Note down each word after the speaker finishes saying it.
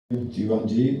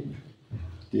Jivanji,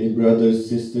 dear brothers,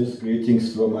 sisters,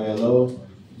 greetings from ILO,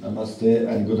 namaste,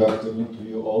 and good afternoon to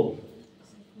you all.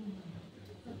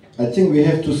 I think we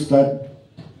have to start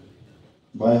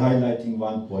by highlighting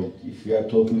one point. If we are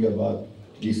talking about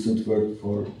decent work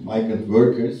for migrant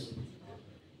workers,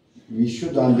 we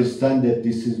should understand that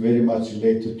this is very much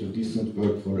related to decent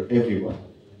work for everyone.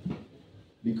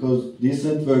 Because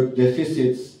decent work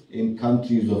deficits in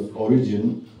countries of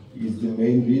origin is the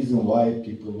main reason why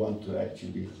people want to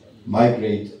actually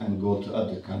migrate and go to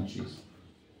other countries.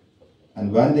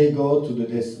 And when they go to the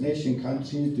destination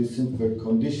countries, decent work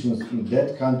conditions in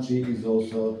that country is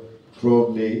also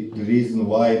probably the reason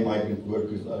why migrant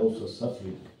workers are also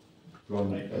suffering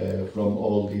from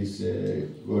all these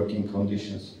working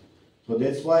conditions. So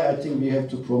that's why I think we have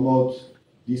to promote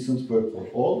decent work for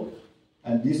all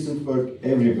and decent work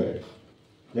everywhere.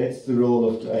 That's the role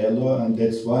of the ILO, and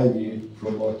that's why we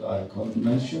promote our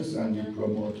conventions and we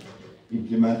promote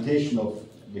implementation of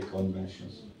the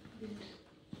conventions.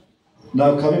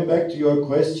 Now, coming back to your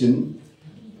question,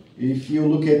 if you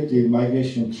look at the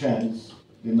migration trends,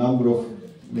 the number of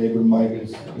labor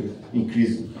migrants is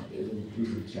increasing. There's an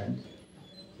increasing trend.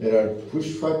 There are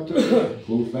push factors,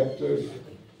 pull factors,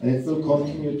 and it will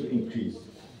continue to increase.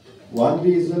 One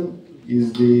reason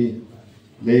is the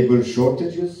labor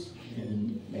shortages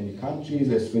in many countries,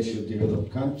 especially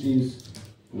developed countries,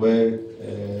 where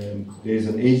there is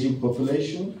an aging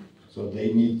population, so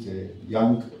they need a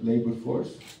young labor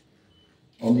force.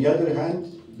 On the other hand,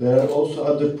 there are also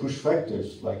other push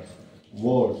factors like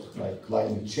wars, like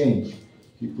climate change.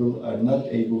 People are not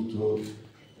able to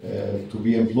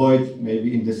be employed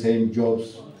maybe in the same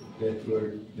jobs that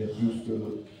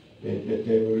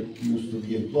they were used to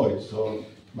be employed. So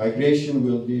migration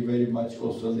will be very much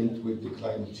also linked with the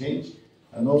climate change,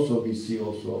 and also we see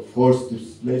also forced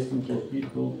displacement of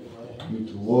people due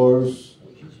to wars,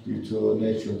 due to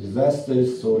natural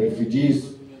disasters. So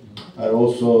refugees are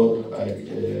also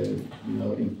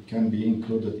can be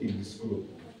included in this group.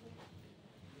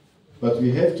 But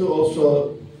we have to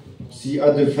also see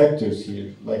other factors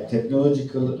here, like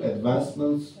technological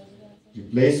advancements,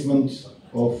 replacement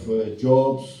of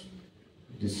jobs,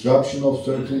 disruption of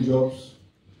certain jobs,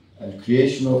 and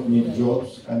creation of new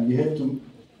jobs. And we have to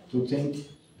think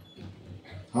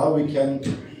how we can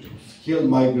skill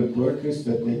migrant workers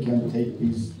that they can take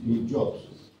these new jobs.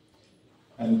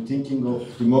 And thinking of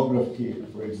demography,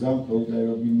 for example, there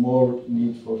will be more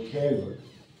need for care work.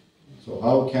 So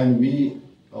how can we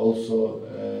also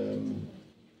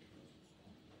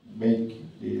make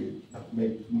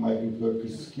migrant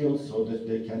workers skilled so that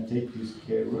they can take this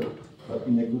care work, but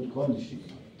in a good condition?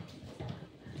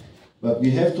 But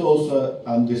we have to also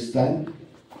understand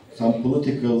some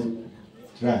political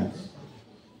trends.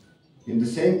 In the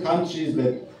same countries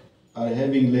that are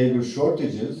having labor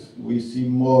shortages, we see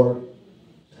more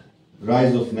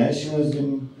rise of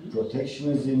nationalism,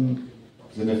 protectionism,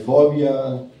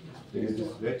 xenophobia. There is this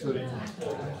rhetoric.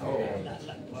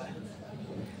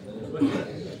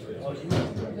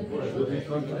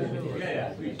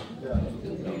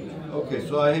 Okay,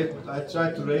 so I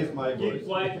tried to raise my voice.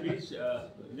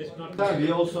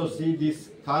 We also see these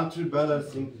country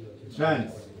balancing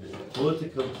trends,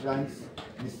 political trends,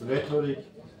 this rhetoric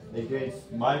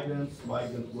against migrants,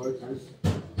 migrant workers.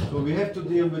 So we have to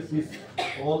deal with this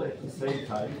all at the same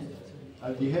time,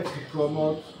 and we have to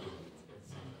promote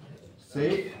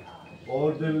safe,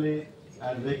 orderly,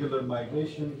 and regular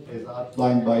migration as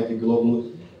outlined by the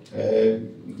global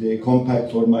the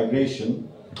Compact for Migration.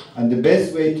 And the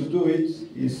best way to do it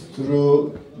is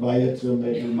through bilateral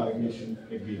labor migration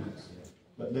agreements.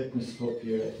 But let me stop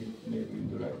here. I think maybe in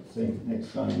the right thing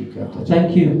next time we can touch.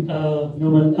 Thank you,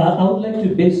 Norman. I would like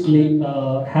to basically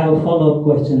have a follow-up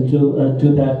question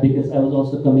to that, because I was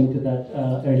also coming to that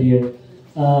earlier.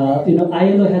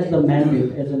 ILO has the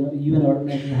mandate, as a UN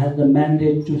organization, has the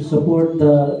mandate to support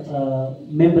the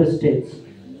member states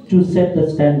to set the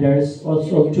standards,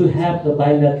 also to have the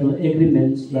bilateral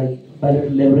agreements like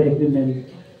bilateral labor agreement.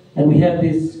 And we have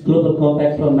this Global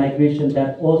Compact for Migration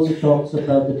that also talks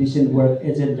about the decent work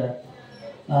agenda.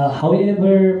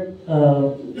 However,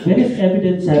 various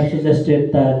evidence have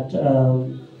suggested that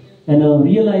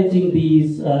realizing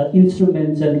these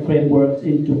instruments and frameworks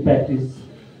into practice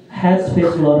has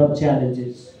faced a lot of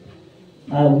challenges.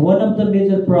 One of the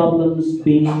major problems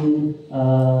being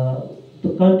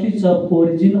the countries of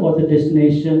origin or the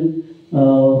destination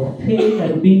fail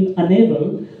at being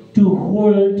unable to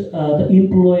hold the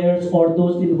employers or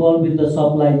those involved in the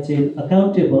supply chain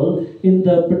accountable in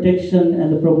the protection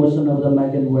and the promotion of the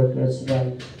migrant workers'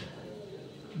 rights.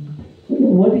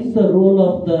 What is the role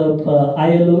of the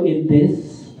ILO in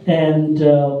this? and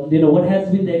what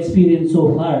has been the experience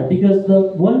so far? Because the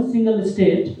one single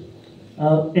state,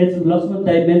 as Lakshman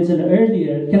Dai mentioned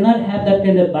earlier, cannot have that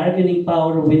kind of bargaining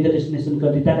power with the destination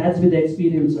country. That has been the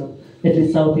experience of at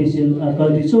least South Asian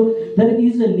countries. So there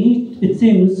is a need, it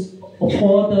seems,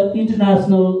 for the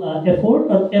international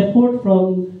effort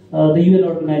from the UN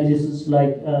organizations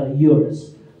like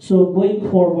yours. So going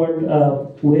forward,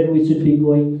 where we should be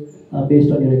going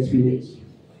based on your experience?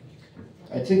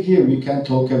 I think here we can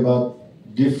talk about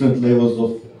different levels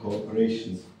of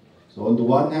cooperation. So on the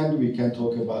one hand, we can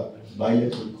talk about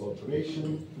bilateral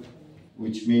cooperation,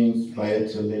 which means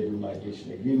bilateral labor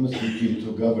migration agreements between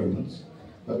two governments.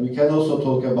 But we can also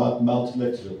talk about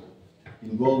multilateral,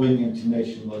 involving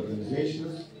international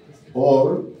organizations,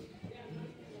 or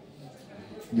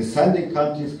the sending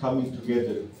countries coming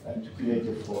together and to create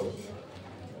a forum.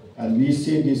 And we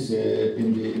see this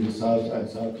in the South and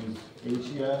Southeast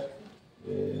Asia,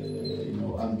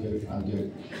 under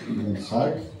even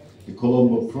SARC, the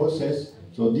Colombo process.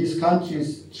 So these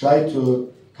countries try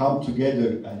to come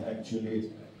together and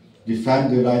actually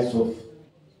defend the rights of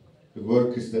the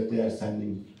workers that they are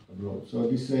sending abroad. So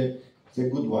this is a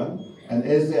good one. And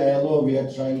as the ILO, we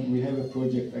have a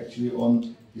project actually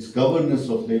on this governance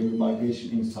of labor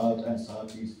migration in South and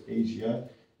Southeast Asia,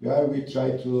 where we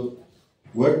try to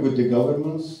work with the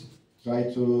governments, try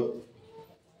to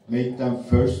make them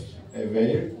first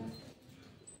aware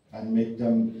and make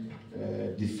them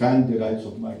defend the rights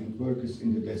of migrant workers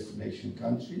in the destination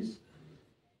countries.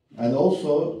 And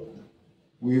also,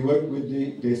 we work with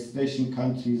the destination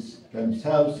countries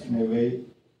themselves in a way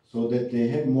so that they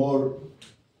have more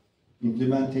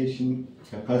implementation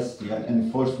capacity and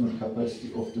enforcement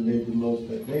capacity of the labor laws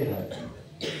that they have.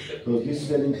 Because this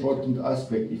is an important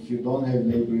aspect. If you don't have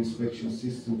labor inspection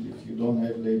systems, if you don't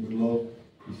have labor law,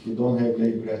 if you don't have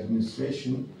labor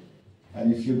administration,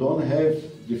 and if you don't have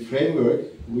the framework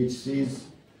which sees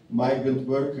migrant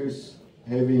workers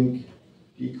having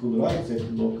equal rights as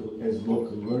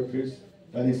local workers,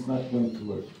 then it's not going to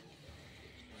work.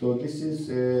 So this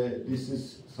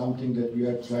is something that we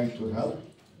are trying to help.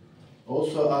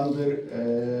 Also under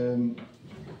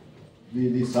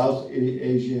the South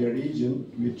Asia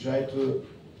region, we try to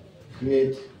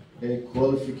create a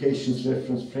qualifications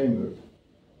reference framework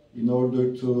in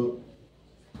order to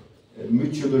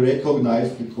mutually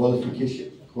recognize the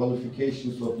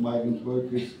qualifications of migrant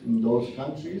workers in those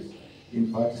countries,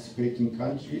 in participating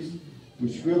countries,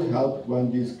 which will help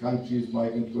when these countries'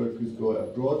 migrant workers go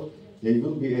abroad. They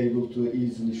will be able to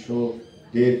easily show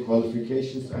their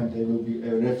qualifications, and there will be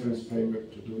a reference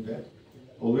framework to do that.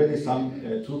 Already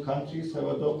two countries have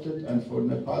adopted, and for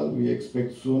Nepal, we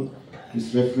expect soon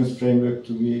this reference framework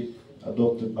to be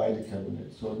adopted by the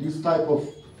cabinet. So this type of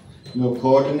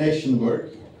coordination work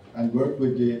and work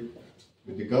with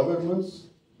the governments,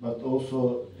 but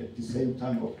also at the same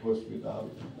time, of course, with our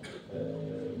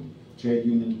trade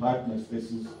union partners.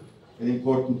 This is an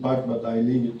important part, but I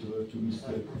leave it to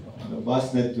Mr.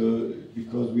 Basnet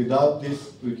because without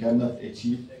this we cannot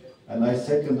achieve. And I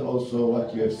second also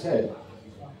what you have said.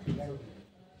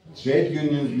 Trade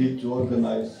unions need to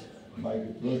organize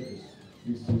migrant workers.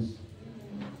 This is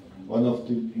one of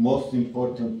the most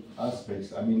important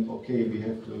aspects. I mean, okay, we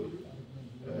have to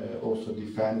also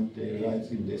defend their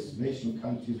rights in destination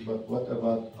countries, but what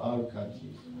about our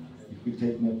countries? If we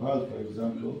take Nepal, for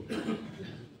example,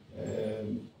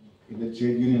 in the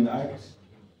Trade Union Act,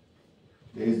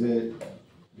 there is a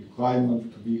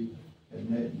requirement to be a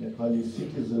Nepali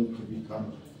citizen to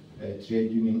become a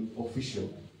trade union official.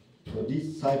 So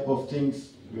these type of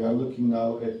things we are looking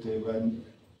now at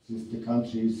since the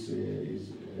country is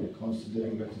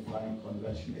considering ratifying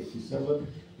Convention 87,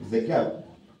 is a gap,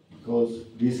 because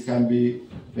this can be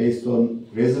based on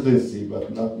residency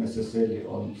but not necessarily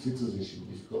on citizenship,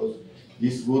 because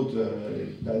this would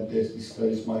then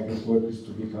discourage migrant workers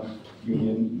to become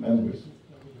union members.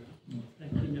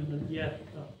 Thank you. Yeah.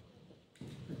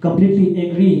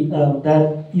 Completely agree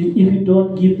that if you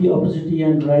don't give the opportunity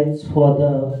and rights for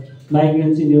the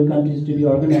migrants in your countries to be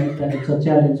organized, then it's a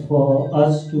challenge for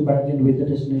us to bargain with the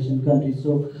destination countries.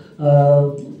 So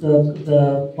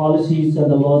the policies and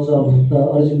the laws of the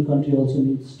origin country also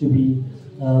needs to be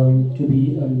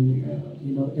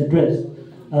addressed.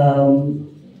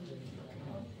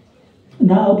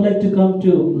 Now I would like to come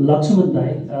to Lakshman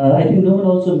Dai. I think Noman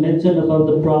also mentioned about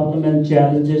the problem and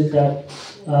challenges that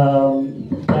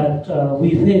we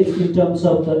face in terms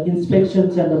of the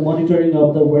inspections and the monitoring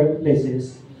of the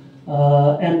workplaces.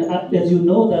 And as you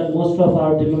know, that most of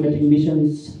our diplomatic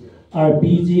missions are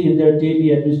busy in their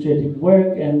daily administrative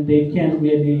work, and they can't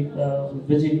really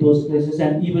visit those places,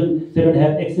 and even they don't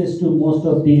have access to most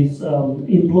of these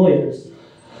employers.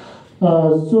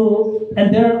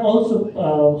 And there are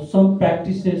also some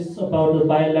practices about the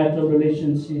bilateral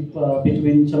relationship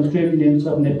between some trade unions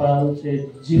of Nepal. Say,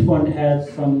 G-Fund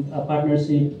has some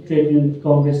partnership, Trade Union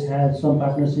Congress has some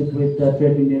partnership with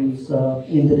trade unions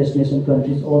in the destination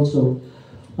countries also.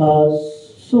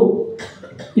 So,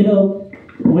 you know,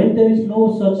 when there is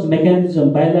no such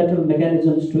mechanism, bilateral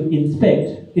mechanisms to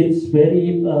inspect, it's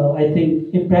very, I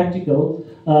think, impractical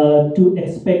to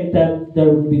expect that there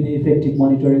would be the effective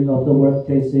monitoring of the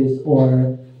workplaces,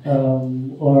 or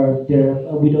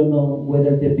we don't know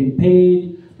whether they've been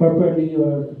paid properly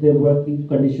or their working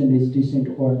condition is decent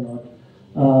or not.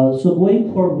 So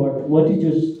going forward, what is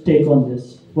your take on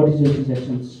this? What is your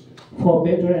suggestions for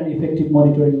better and effective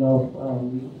monitoring of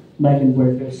migrant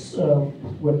workers'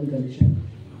 working condition?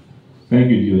 Thank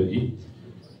you, Jyoti.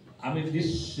 I mean,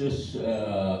 this is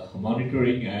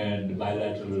monitoring and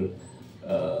bilateral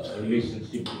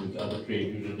relationship with other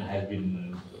trade unions has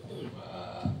been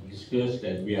discussed,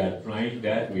 and we are trying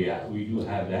that. We do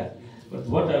have that. But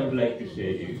what I would like to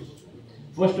say is,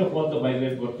 first of all, the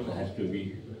migrant worker has to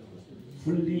be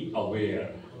fully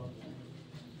aware.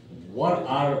 What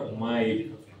are my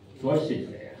choices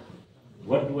there?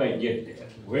 What do I get there?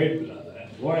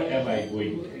 Where am I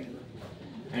going there?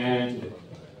 And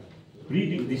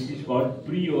this is called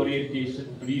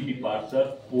pre-orientation,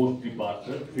 pre-departure,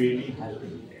 post-departure training has to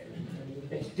be there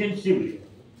extensively.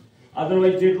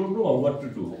 Otherwise, they don't know what to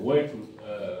do, where to,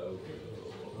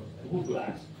 who to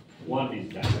ask. One is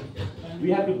that.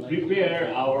 We have to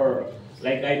prepare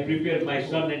like I prepare my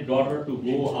son and daughter to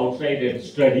go outside and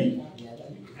study,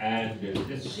 and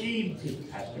the same thing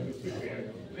has to be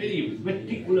prepared, very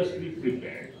meticulously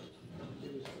prepared,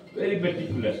 very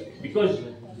meticulously, because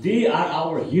they are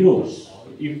our heroes.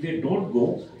 If they don't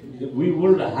go, we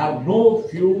will have no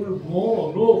fuel,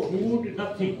 no food,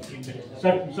 nothing in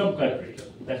some countries.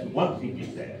 That's one thing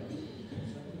is there.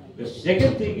 The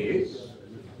second thing is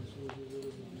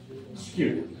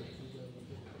skill.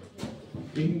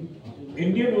 In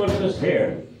Indian workers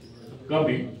here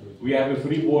coming, we have a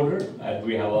free border and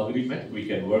we have agreement. We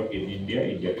can work in India,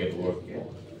 India can work here.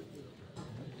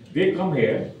 They come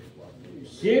here,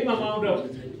 same amount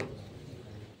of,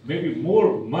 maybe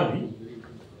more money.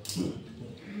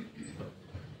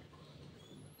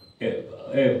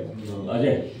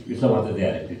 Ajay, you some other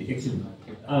there actually. Excellent.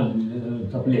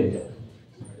 Supply there.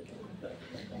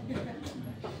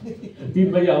 3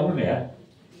 बजे आउनु न यार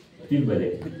 3 बजे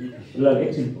ल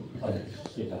एकछिन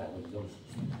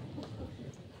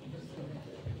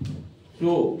so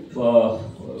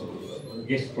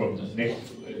guests from the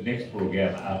next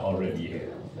program are already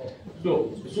here.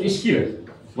 So skill.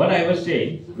 What I was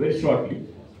saying very shortly,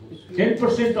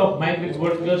 10% of migrant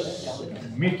workers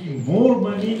making more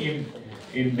money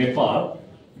in Nepal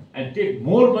and take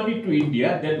more money to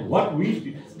India than what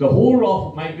the whole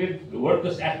of migrant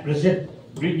workers at present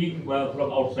bringing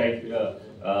from outside,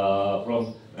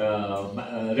 from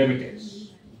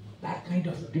remittance. That kind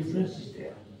of difference is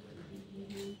there.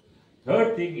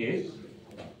 Third thing is,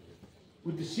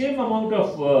 with the same amount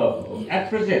of, at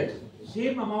present,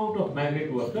 same amount of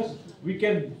migrant workers, we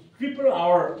can triple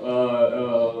our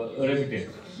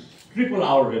remittances. Triple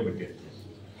our remittances.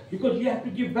 Because you have to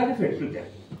give benefit to them.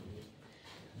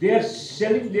 They are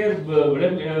selling their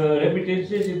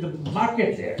remittances in the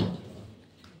market there.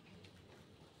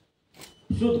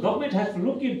 So the government has to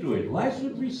look into it. Why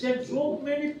should we send so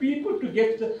many people to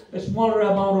get a smaller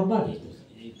amount of money?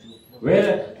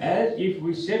 Whereas if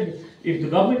the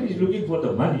government is looking for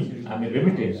the money, I mean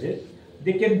remittances,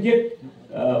 they can get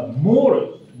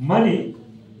more money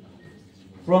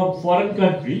from foreign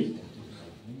countries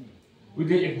with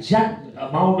the exact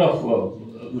amount of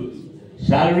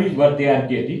salaries what they are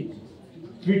getting,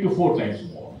 3 to 4 times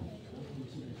more.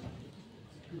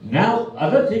 Now,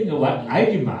 other thing what I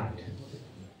demand,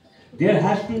 there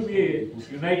has to be a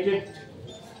united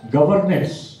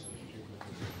governance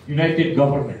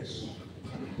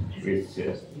with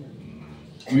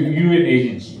UN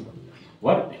agency.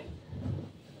 What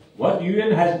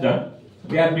UN has done,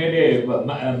 they have made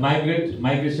a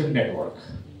migration network.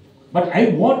 But I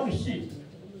want to see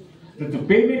that the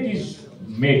payment is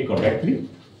made correctly,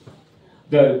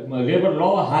 the labor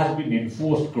law has been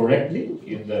enforced correctly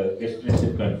in the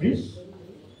destination countries.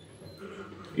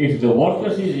 If the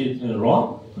workers is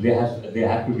wrong, they have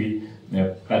to be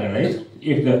penalized.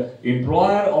 If the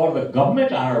employer or the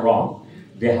government are wrong,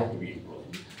 they have to be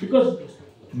employed. Because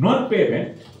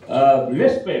non-payment,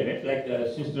 less payment, like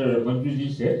Sister Manjuji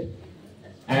said,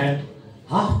 and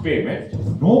half payment,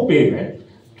 no payment,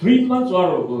 3 months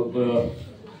or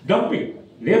dumping,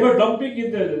 labor dumping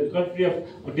in the country of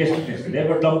destination,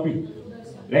 labor dumping,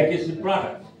 like it's a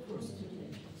product.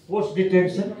 forced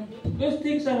detention. Those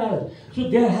things are ours. So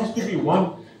there has to be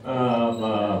one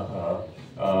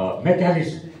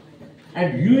mechanism,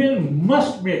 and UN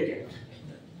must make it.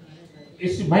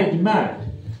 It's my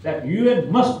demand that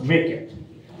UN must make it,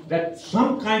 that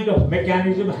some kind of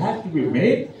mechanism has to be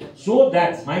made so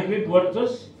that migrant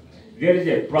workers, there is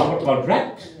a proper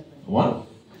contract, one,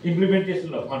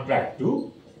 implementation of contract,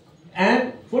 two,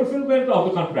 and fulfillment of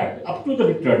the contract up to the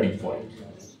returning point.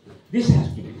 This has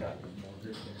to be done.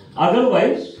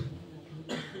 Otherwise,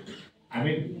 I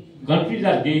mean, countries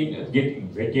are getting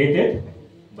vacated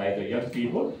by the young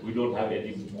people. We don't have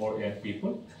any more young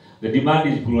people. The demand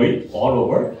is growing all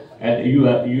over, and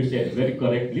you said very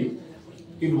correctly.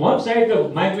 In one side, the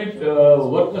migrant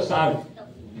workers are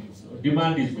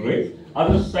demand is growing.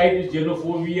 Other side is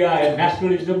xenophobia and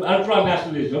nationalism,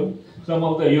 ultra-nationalism. Some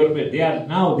of the Europeans, they are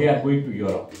going to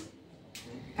Europe,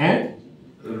 and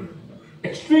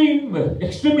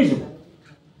extremism,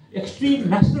 extreme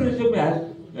nationalism has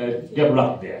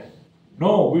developed there.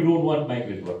 No, we don't want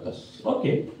migrant workers.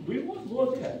 Okay, we won't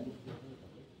go there.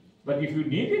 But if you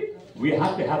need it, we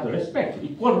have to have the respect,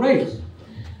 equal rights.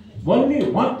 Only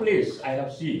one place I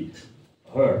have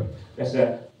heard, that's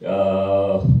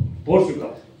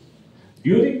Portugal.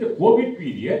 During the COVID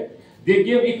period, they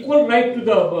gave equal right to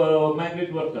the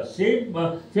migrant workers, same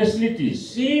facilities,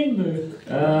 same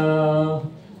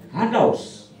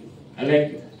handouts,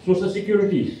 like social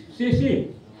security,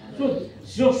 same.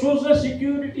 So social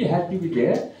security has to be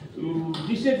there.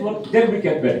 Decent work, then we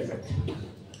can benefit.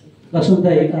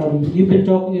 Lakshman, you've been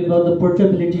talking about the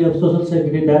portability of social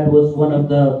security. That was one of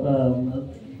the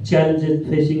challenges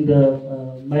facing the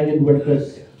migrant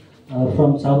workers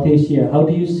from South Asia. How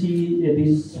do you see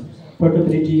this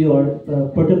portability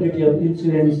of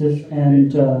insurances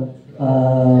and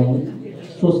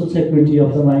social security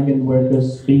of the migrant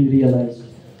workers being realized?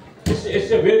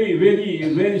 It's a very,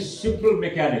 very, very simple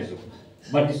mechanism,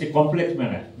 but it's a complex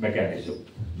mechanism.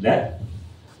 That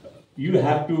you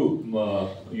have to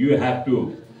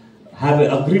have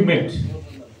an agreement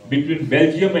between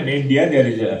Belgium and India. There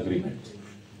is an agreement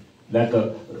that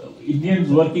Indians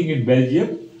working in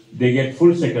Belgium, they get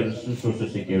full social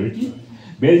security.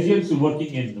 Belgians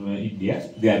working in India,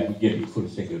 they are getting full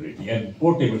security and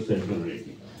portable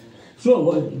security.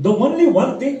 So the only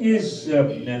one thing is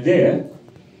there,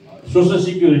 social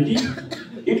security,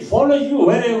 it follows you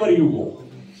wherever you go.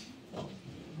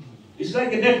 It's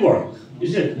like a network.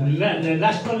 It's a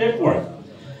national network.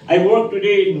 I work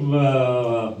today in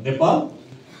Nepal.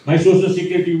 My social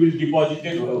security will be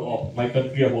deposited of my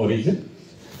country of origin.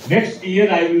 Next year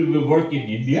I will work in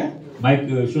India. My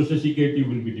social security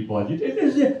will be deposited.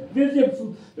 There's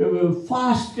a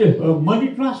fast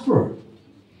money transfer.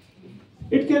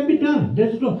 It can be done.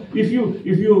 There's no. If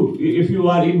you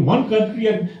are in one country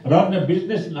and run a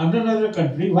business in another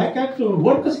country, why can't the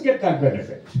workers get that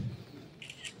benefit?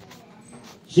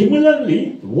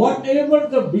 Similarly, whatever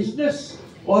the business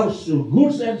or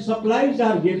goods and supplies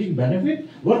are getting benefit,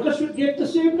 workers should get the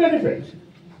same benefit.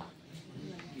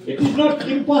 It is not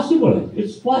impossible.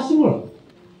 It's possible.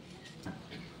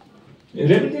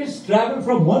 Remittances travel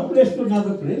from one place to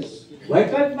another place. Why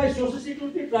can't my social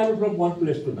security travel from one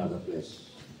place to another place?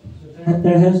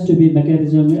 There has to be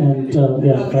mechanism and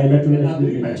bilateral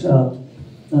agreement.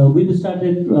 We've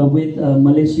started with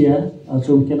Malaysia,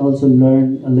 so we can also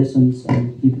learn lessons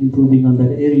and keep improving on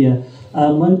that area.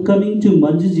 When coming to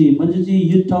Manjuji,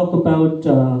 you talk about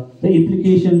the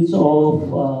implications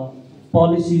of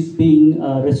policies being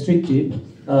restrictive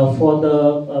for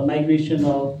the migration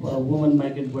of women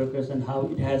migrant workers and how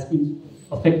it has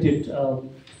affected our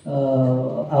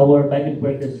migrant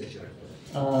workers.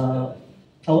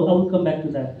 I will come back to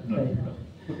that. No.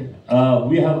 Okay.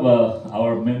 We have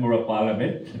our member of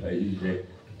parliament,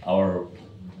 our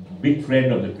big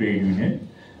friend of the trade union,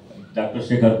 Dr.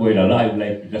 Shekhar Koirala. I would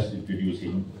like to just introduce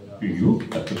him to you,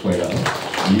 Dr. Koirala.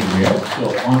 He is here. So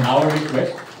on our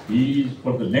request, he is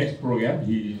for the next program.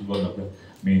 He is one of the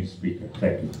main speakers.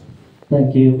 Thank you.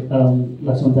 Thank you,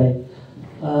 Lakshman.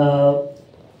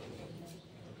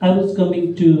 I was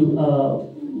coming to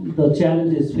the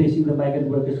challenges facing the migrant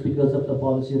workers because of the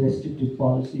policy, restrictive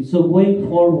policy. So going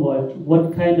forward,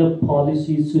 what kind of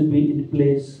policies should be in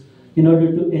place in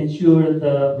order to ensure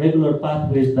the regular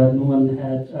pathways that Numan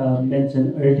had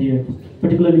mentioned earlier,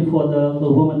 particularly for the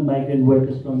women migrant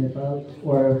workers from Nepal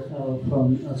or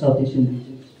from South Asian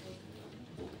regions?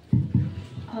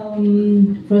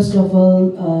 First of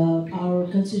all, our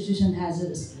constitution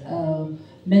has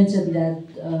mentioned that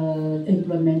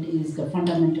employment is the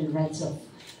fundamental rights of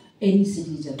any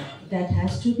citizen. That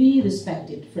has to be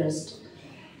respected first.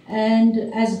 And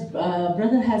as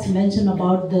brother has mentioned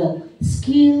about the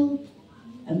skill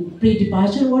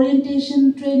pre-departure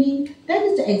orientation training, that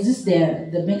exists there,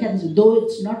 the mechanism, though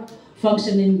it's not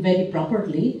functioning very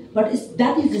properly, but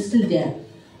that is still there.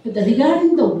 But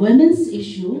regarding the women's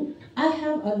issue, I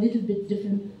have a little bit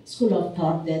different school of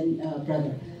thought than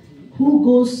brother, who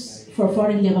goes for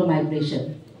foreign labor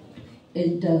migration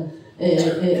in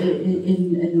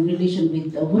relation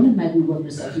with the women migrant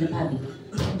workers of Nepal.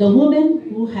 The women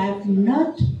who have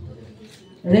not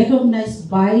recognized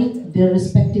by their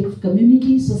respective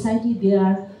community, society, they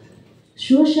are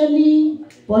socially,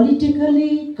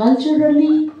 politically,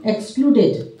 culturally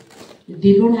excluded.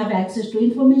 They don't have access to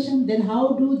information, then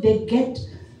how do they get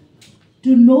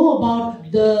to know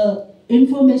about the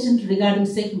information regarding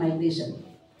safe migration?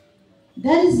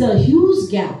 That is a huge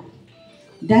gap.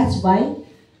 That's why,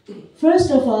 first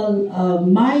of all,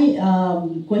 my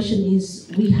question is,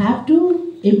 we have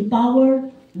to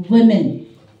empower women.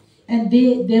 And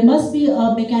there must be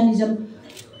a mechanism,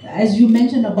 as you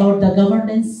mentioned about the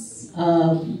governance,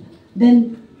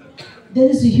 then there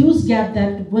is a huge gap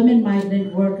that women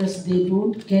migrant workers, they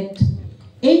don't get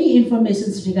any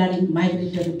information regarding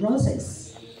migratory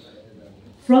process.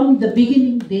 From the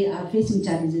beginning, they are facing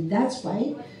challenges. That's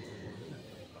why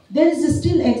there is a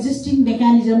still existing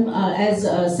mechanism, as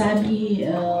Sami,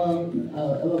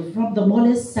 from the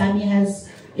Moles, Sami has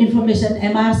information,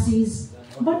 MRCs,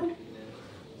 but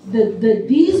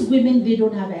these women, they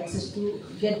don't have access to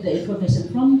get the information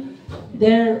from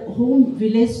their home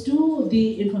village to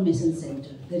the information center.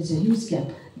 There's a huge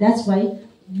gap. That's why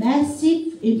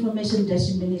massive information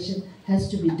dissemination has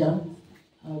to be done,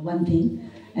 one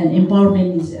thing, and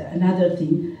empowerment is another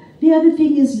thing. The other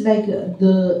thing is like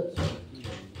the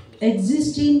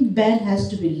existing ban has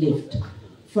to be lifted.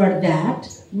 For that,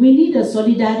 we need a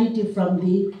solidarity from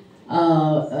the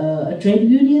trade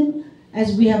union.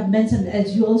 As we have mentioned,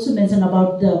 as you also mentioned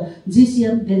about the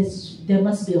GCM, there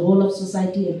must be a whole of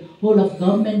society, a whole of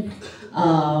government,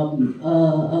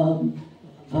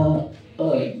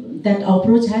 that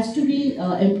approach has to be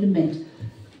implemented.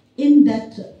 In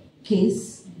that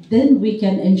case, then we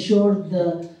can ensure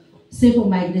the safer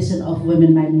migration of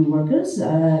women migrant workers,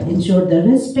 ensure the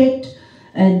respect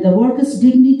and the workers'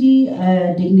 dignity,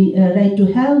 right to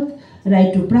health,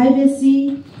 right to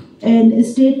privacy, and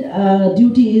state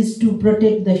duty is to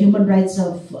protect the human rights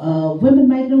of women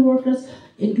migrant workers,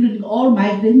 including all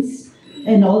migrants,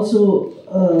 and also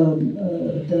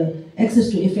the access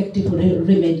to effective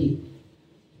remedy.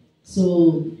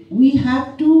 So we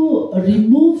have to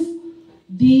remove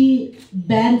the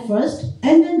ban first,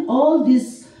 and then all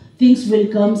these things will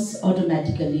come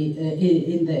automatically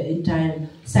in the entire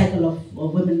cycle of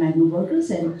women migrant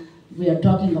workers, and we are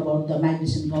talking about the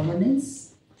migration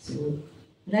governance. So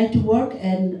right to work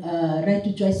and right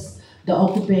to choice, the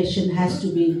occupation has to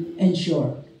be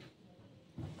ensured.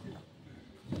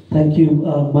 Thank you,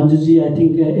 Manjuji. I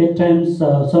think at times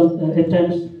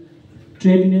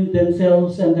trade unions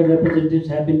themselves and their representatives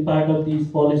have been part of these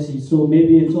policies. So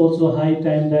maybe it's also high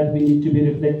time that we need to be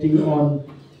reflecting on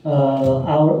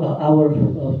our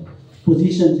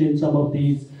positions in some of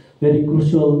these very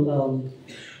crucial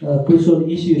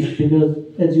issues, because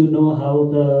as you know how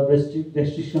the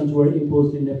restrictions were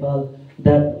imposed in Nepal,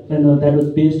 that that was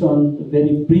based on a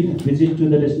very brief visit to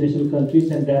the destination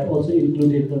countries, and that also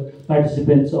included the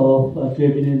participants of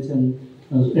trade unions and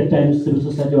at times civil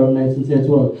society organizations as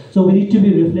well. So we need to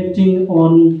be reflecting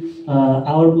on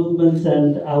our movements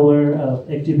and our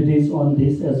activities on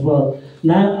this as well.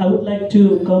 Now I would like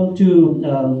to come to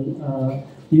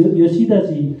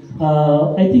Yoshida-ji.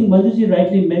 I think Manjuji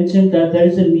rightly mentioned that there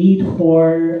is a need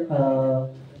for a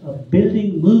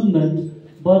building movement,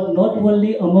 but not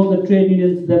only among the trade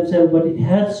unions themselves, but it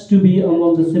has to be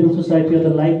among the civil society or the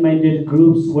like-minded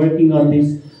groups working on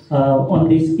this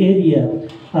area.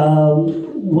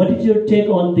 What is your take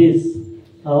on this?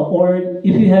 Or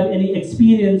if you have any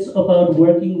experience about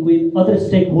working with other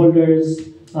stakeholders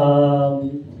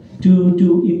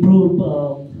to improve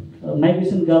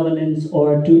migration governance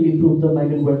or to improve the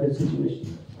migrant worker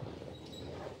situation?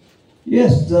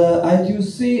 Yes, the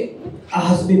NTUC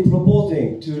has been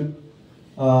proposing to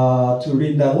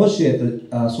renegotiate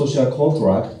the social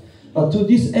contract. To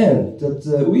this end,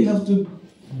 that we have to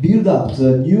build up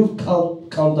the new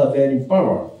countervailing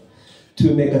power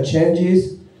to make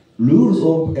changes, rules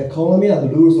of economy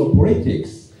and rules of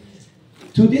politics.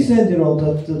 To this end,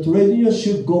 that the trade union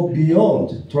should go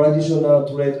beyond traditional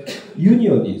trade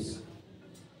unionism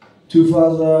to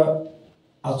further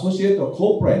associate or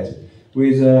cooperate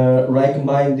with a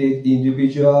like-minded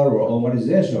individual or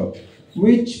organization,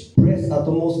 which place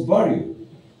utmost value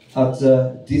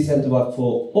at decent work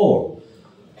for all.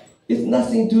 It's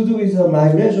nothing to do with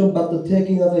migration, but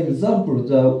taking as an example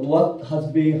what has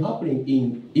been happening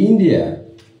in India.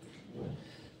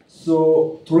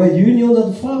 So trade unions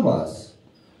and farmers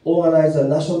organized a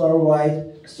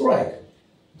national-wide strike,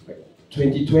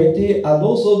 2020, and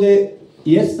also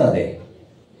yesterday.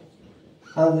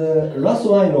 And last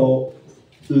one,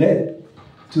 led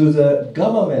to the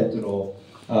government,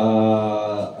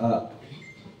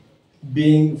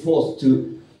 being forced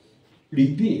to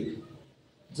repeat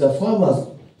the farmers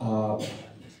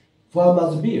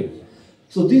bill.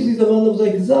 So this is one of the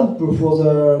examples for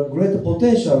the great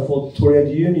potential for trade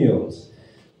unions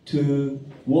to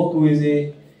work with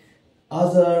the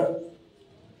other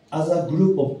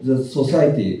group of the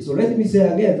society. So let me say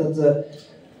again that,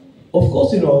 of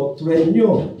course, trade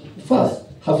unions first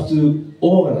have to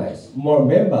organize more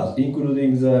members,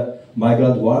 including the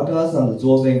migrant workers and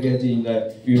those engaged in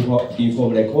the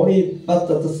informal economy. But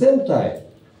at the same time,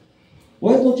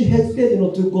 why don't you hesitate,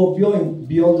 to go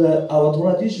beyond our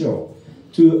tradition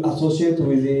to associate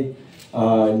with the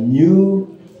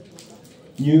new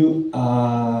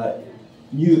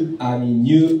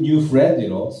friend,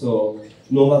 So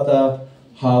no matter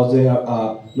how they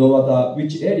are, no matter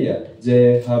which area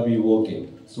they have been working.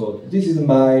 So this is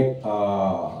my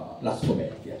last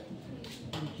comment. Yeah.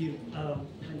 Thank you.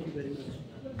 Thank you very much.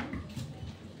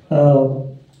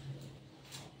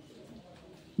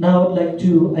 Now I'd like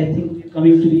to, I think we're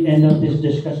coming to the end of this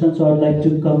discussion, so I'd like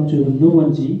to come to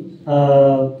Numanji.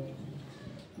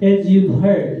 As you've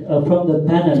heard from the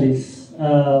panelists,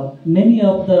 many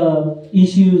of the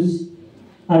issues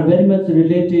are very much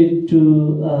related to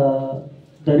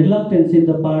the reluctance in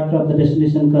the part of the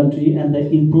destination country and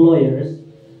the employers.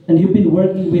 And you've been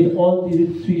working with all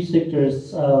these three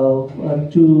sectors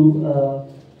to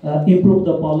improve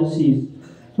the policies.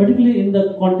 Particularly in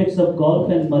the context of Gulf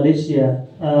and Malaysia,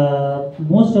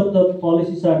 most of the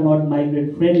policies are not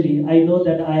migrant friendly. I know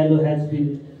that ILO has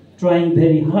been trying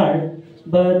very hard,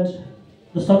 but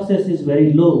the success is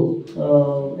very low,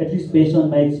 at least based on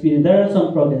my experience. There are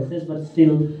some progresses, but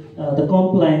still the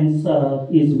compliance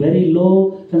is very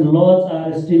low and laws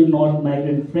are still not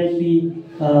migrant friendly.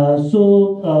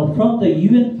 So from the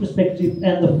UN perspective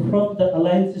and from the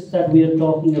alliances that we are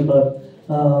talking about,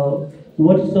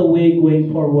 what is the way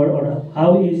going forward, or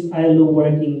how is ILO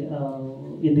working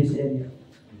in this area?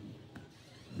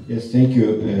 Yes, thank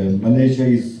you. Malaysia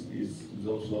is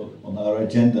also on our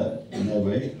agenda in a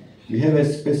way. We have a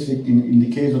specific, in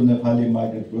the case of Nepali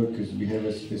migrant workers, we have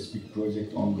a specific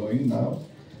project ongoing now,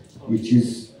 which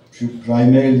is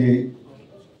primarily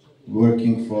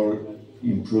working for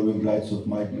improving rights of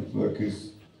migrant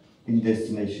workers in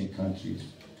destination countries.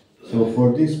 So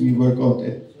for this, we work on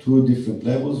at two different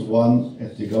levels. One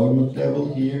at the government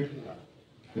level here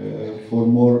for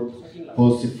more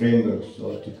policy frameworks,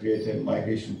 so to create a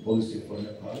migration policy for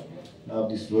Nepal. Now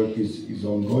this work is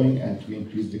ongoing, and to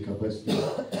increase the capacity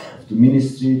of the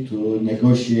ministry to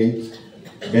negotiate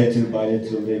better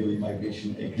bilateral labor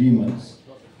migration agreements.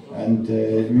 And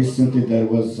recently there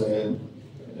were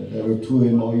two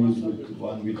MOUs,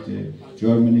 one with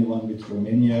Germany, one with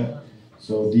Romania.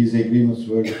 So these agreements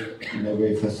were in a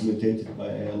way facilitated by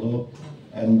ILO,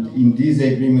 and in these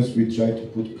agreements we try to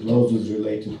put clauses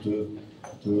related to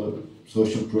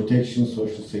social protection,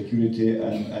 social security,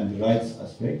 and the rights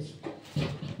aspects.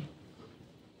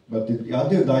 But the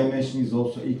other dimension is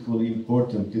also equally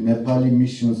important. The Nepali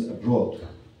missions abroad,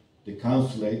 the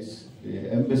consulates, the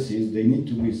embassies, they need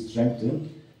to be strengthened.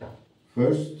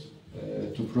 First,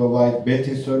 to provide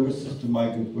better services to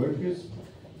migrant workers,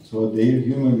 so their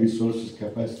human resources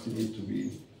capacity needs to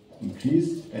be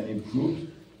increased and improved.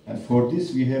 And for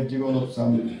this, we have developed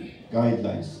some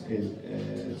guidelines,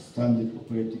 standard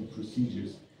operating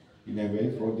procedures, in a way,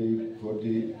 for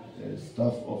the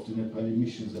staff of the Nepali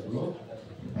missions abroad.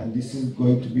 And this is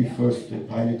going to be first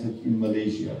piloted in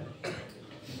Malaysia.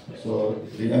 So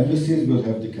the embassies will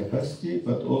have the capacity,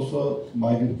 but also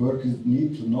migrant workers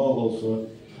need to know also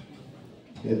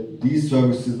that these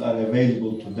services are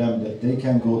available to them, that they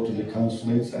can go to the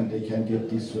consulates and they can get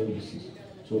these services.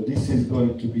 So this is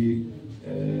going to be,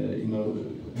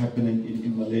 happening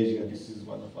in Malaysia. This is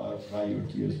one of our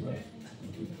priorities as well.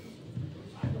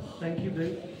 Thank you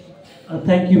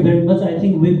very much. I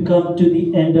think we've come to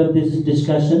the end of this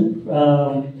discussion.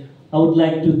 I would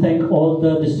like to thank all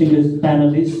the distinguished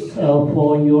panelists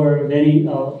for your very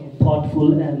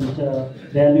thoughtful and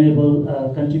valuable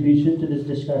contribution to this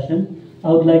discussion.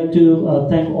 I would like to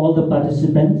thank all the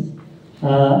participants,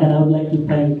 and I would like to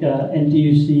thank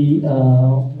NTUC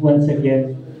once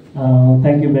again.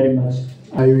 Thank you very much.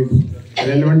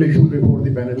 Relevant issue before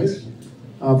the panelists.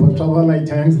 First of all, I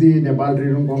thank the Nepal Trade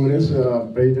Union Congress,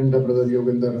 President Brother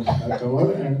Yoginder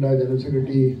Kanwar and General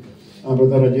Secretary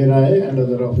Brother Ajay Rai and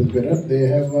other office bearers. They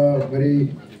have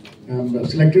very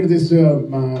selected this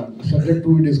subject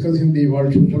to be discussed in the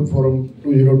World Social Forum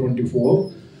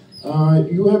 2024.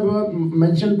 You have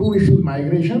mentioned two issues,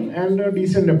 migration and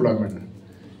decent employment.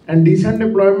 And decent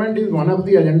employment is one of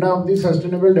the agenda of the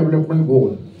Sustainable Development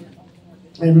Goal.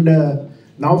 And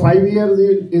now 5 years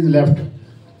is left.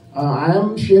 I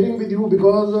am sharing with you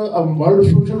because World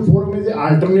Social Forum is an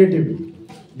alternative.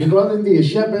 Because in the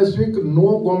Asia Pacific,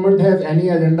 no government has any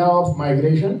agenda of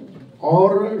migration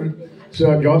or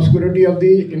job security of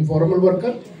the informal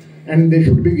worker, and they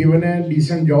should be given a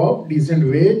decent job,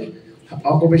 decent wage,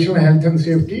 occupational health and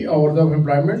safety, hours of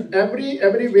employment.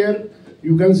 Everywhere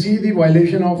you can see the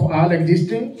violation of all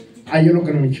existing ILO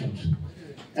conventions.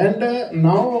 And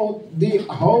now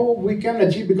how we can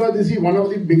achieve, because this is one of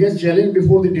the biggest challenge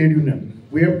before the trade union.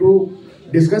 We have to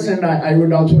discuss, and I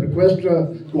would also request to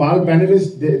all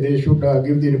panelists, they should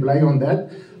give the reply on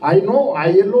that. I know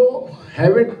ILO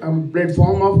have a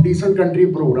platform of decent country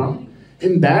program.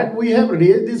 In that we have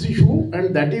raised this issue,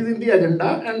 and that is in the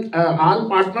agenda, and all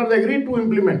partners agreed to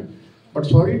implement. But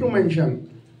sorry to mention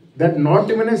that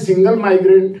not even a single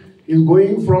migrant is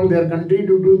going from their country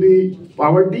due to the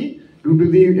poverty, due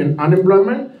to the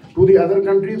unemployment, to the other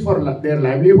countries for their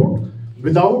livelihood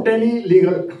without any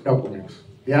legal documents.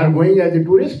 They are going as a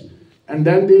tourist, and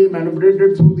then they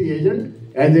manipulated through the agent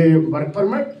as a work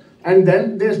permit, and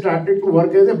then they started to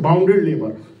work as a bounded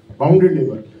labor.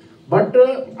 But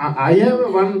I have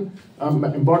one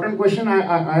important question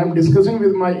I am discussing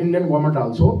with my Indian government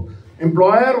also.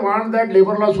 Employer wants that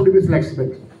labor law should be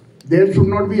flexible. There should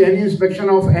not be any inspection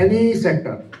of any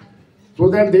sector, so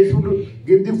that they should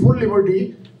give the full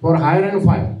liberty for hire and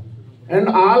fire. And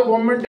all government